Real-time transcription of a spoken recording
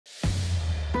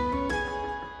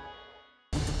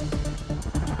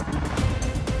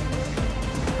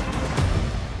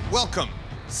Welcome.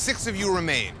 6 of you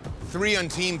remain. 3 on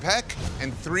Team Peck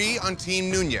and 3 on Team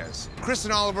Nunez. Chris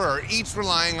and Oliver are each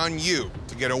relying on you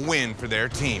to get a win for their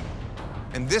team.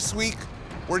 And this week,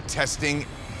 we're testing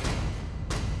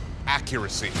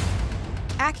accuracy.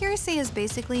 Accuracy is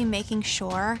basically making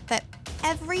sure that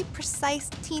every precise,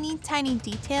 teeny tiny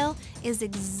detail is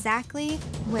exactly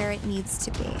where it needs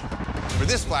to be. For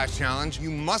this flash challenge,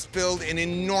 you must build an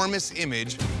enormous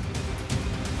image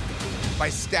by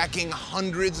stacking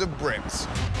hundreds of bricks.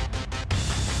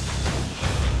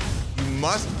 You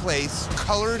must place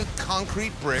colored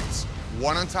concrete bricks,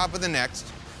 one on top of the next,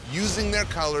 using their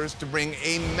colors to bring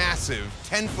a massive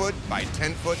 10-foot by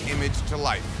 10-foot image to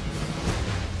life.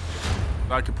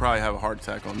 I could probably have a heart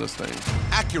attack on this thing.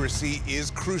 Accuracy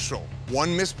is crucial.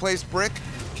 One misplaced brick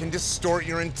can distort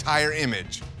your entire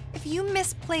image. If you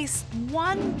misplace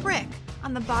one brick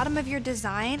on the bottom of your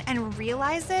design and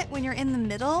realize it when you're in the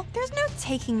middle, there's no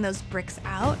taking those bricks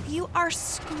out. You are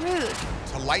screwed.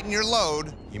 To lighten your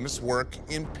load, you must work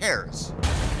in pairs.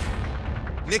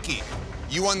 Nikki,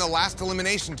 you won the last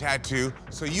elimination tattoo,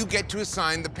 so you get to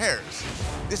assign the pairs.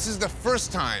 This is the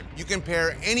first time you can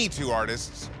pair any 2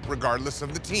 artists, regardless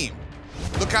of the team.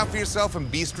 Look out for yourself and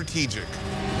be strategic.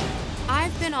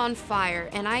 I've been on fire,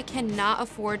 and I cannot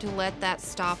afford to let that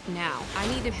stop now. I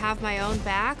need to have my own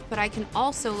back, but I can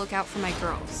also look out for my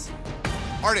girls.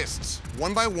 Artists,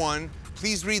 one by one,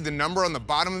 please read the number on the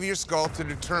bottom of your skull to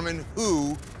determine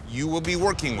who you will be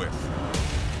working with.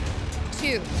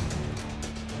 2.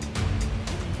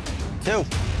 2.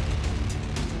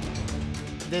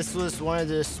 This was one of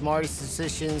the smartest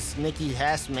decisions Nikki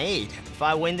has made. If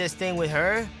I win this thing with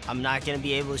her, I'm not gonna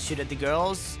be able to shoot at the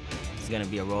girls. It's gonna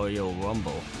be a Royal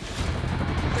Rumble.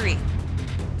 3.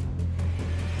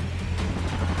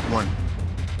 1.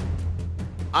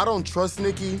 I don't trust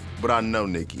Nikki, but I know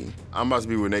Nikki. I'm about to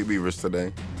be with Nate Beavers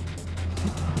today.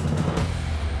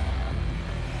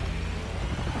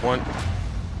 1.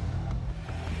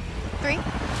 3.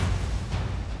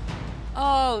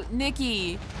 Oh,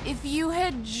 Nikki, if you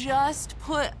had just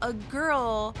put a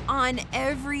girl on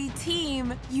every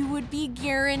team, you would be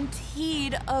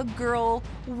guaranteed a girl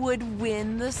would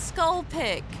win the skull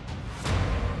pick.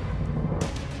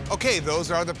 Okay, those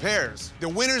are the pairs. The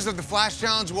winners of the Flash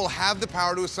Challenge will have the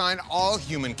power to assign all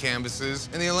human canvases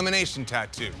in the elimination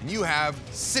tattoo. And you have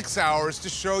 6 hours to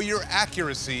show your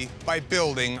accuracy by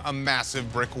building a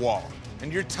massive brick wall.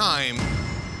 And your time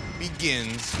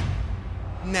begins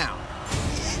now.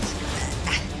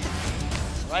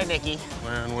 Right, Nikki?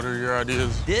 Man, what are your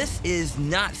ideas? This is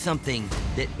not something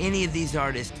that any of these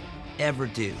artists ever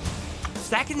do.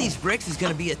 Stacking these bricks is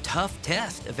going to be a tough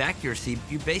test of accuracy.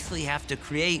 You basically have to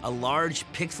create a large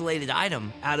pixelated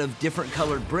item out of different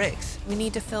colored bricks. We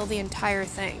need to fill the entire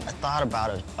thing. I thought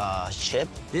about a chip.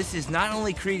 This is not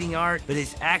only creating art, but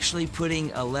it's actually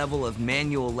putting a level of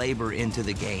manual labor into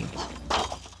the game.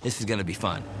 This is going to be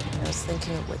fun. I was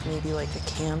thinking of like maybe like a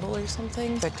candle or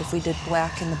something. Like if we did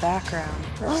black in the background.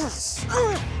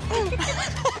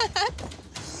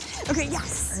 Okay,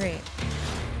 yes. Great.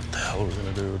 What the hell are we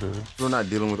gonna do, dude? We're not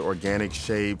dealing with organic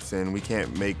shapes, and we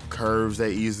can't make curves that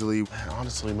easily.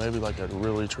 Honestly, maybe like a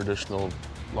really traditional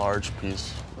large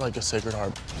piece, like a Sacred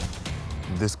Heart.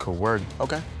 This could work.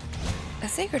 Okay. A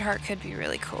Sacred Heart could be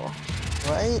really cool.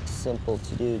 Right? Simple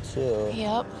to do, too.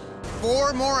 Yep.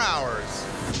 4 more hours.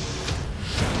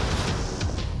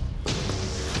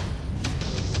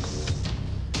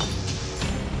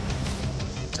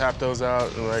 Tap those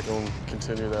out and I can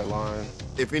continue that line.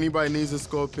 If anybody needs a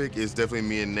skull pick, it's definitely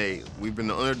me and Nate. We've been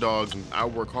the underdogs, and I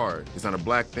work hard. It's not a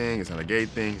black thing, it's not a gay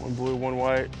thing. 1 blue, 1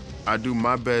 white. I do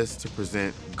my best to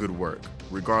present good work,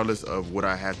 regardless of what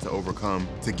I had to overcome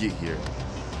to get here.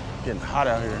 Getting hot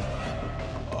out here.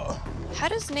 How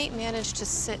does Nate manage to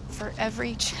sit for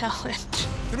every challenge?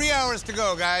 3 hours to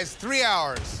go, guys. 3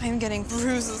 hours. I'm getting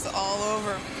bruises all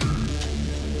over.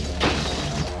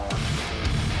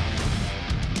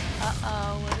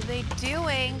 Uh-oh, what are they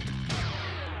doing?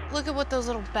 Look at what those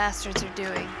little bastards are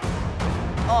doing.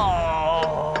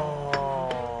 Oh,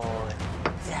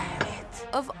 damn it.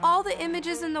 Of all the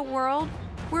images in the world,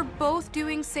 we're both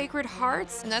doing Sacred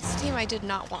Hearts, and that's the team I did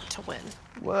not want to win.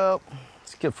 Well,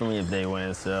 it's good for me if they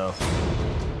win, so.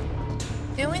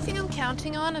 The only thing I'm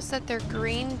counting on is that their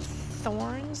green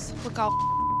thorns look all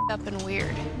up and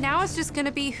weird. Now it's just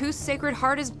gonna be whose Sacred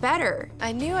Heart is better.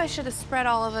 I knew I should have spread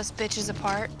all of us bitches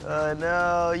apart.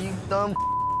 No, you dumb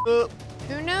up.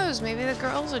 Who knows, maybe the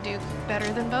girls will do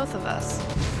better than both of us.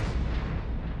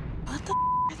 What the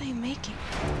are they making?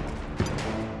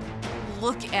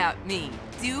 Look at me.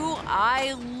 Do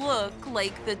I look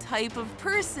like the type of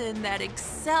person that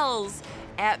excels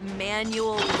at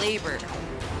manual labor?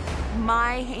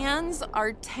 My hands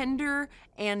are tender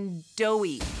and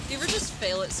doughy. Do you ever just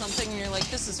fail at something and you're like,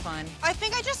 this is fine? I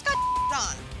think I just got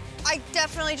on. I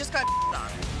definitely just got on.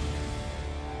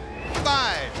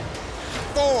 5,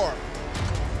 4,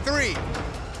 3,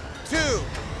 2,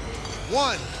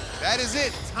 1. That is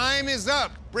it. Time is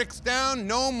up. Bricks down,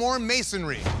 no more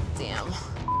masonry. Damn.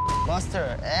 Bust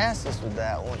her asses with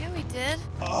that one. Yeah, we did.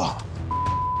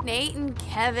 Nate and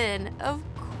Kevin, of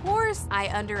course I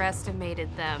underestimated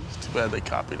them. It's too bad they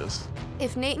copied us.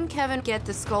 If Nate and Kevin get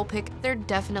the skull pick, they're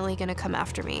definitely gonna come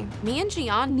after me. Me and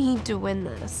Gian need to win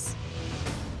this.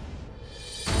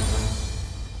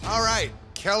 All right,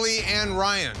 Kelly and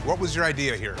Ryan, what was your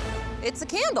idea here? It's a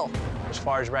candle. As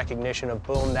far as recognition of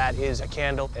boom, that is a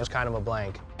candle. It was kind of a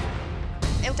blank.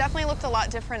 It definitely looked a lot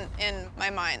different in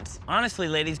my mind. Honestly,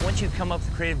 ladies, once you come up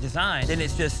with creative design, then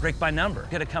it's just brick by number.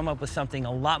 You gotta come up with something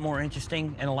a lot more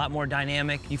interesting and a lot more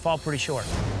dynamic. You fall pretty short.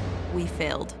 We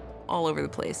failed all over the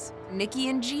place. Nikki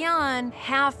and Gian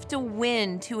have to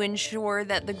win to ensure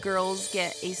that the girls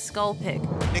get a skull pick.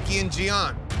 Nikki and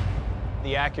Gian.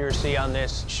 The accuracy on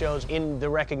this shows in the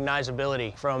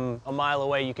recognizability. From a mile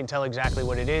away, you can tell exactly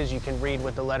what it is. You can read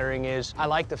what the lettering is. I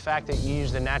like the fact that you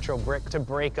used the natural brick to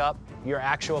break up your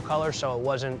actual color so it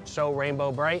wasn't so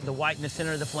rainbow bright. The white in the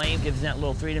center of the flame gives that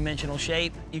little three-dimensional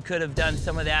shape. You could have done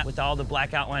some of that with all the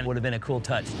black outline. Would have been a cool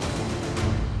touch.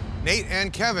 Nate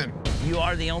and Kevin. You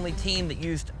are the only team that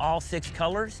used all 6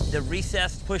 colors. The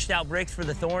recessed, pushed out bricks for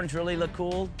the thorns really look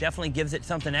cool. Definitely gives it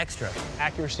something extra.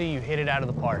 Accuracy, you hit it out of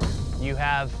the park. You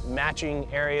have matching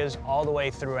areas all the way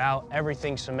throughout.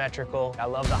 Everything's symmetrical. I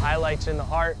love the highlights in the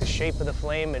heart, the shape of the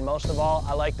flame, and most of all,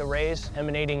 I like the rays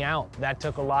emanating out. That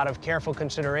took a lot of careful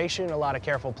consideration, a lot of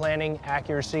careful planning,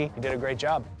 accuracy. You did a great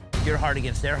job. Your heart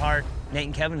against their heart. Nate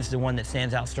and Kevin is the one that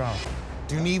stands out strong.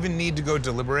 Do you even need to go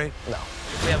deliberate? No.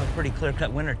 We have a pretty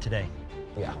clear-cut winner today.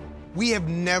 Yeah. We have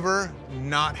never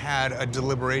not had a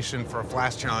deliberation for a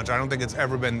Flash Challenge. I don't think it's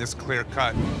ever been this clear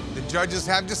cut. The judges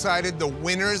have decided the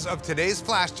winners of today's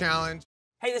Flash Challenge.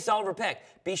 Hey, this is Oliver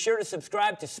Peck. Be sure to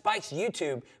subscribe to Spike's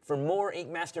YouTube for more Ink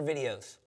Master videos.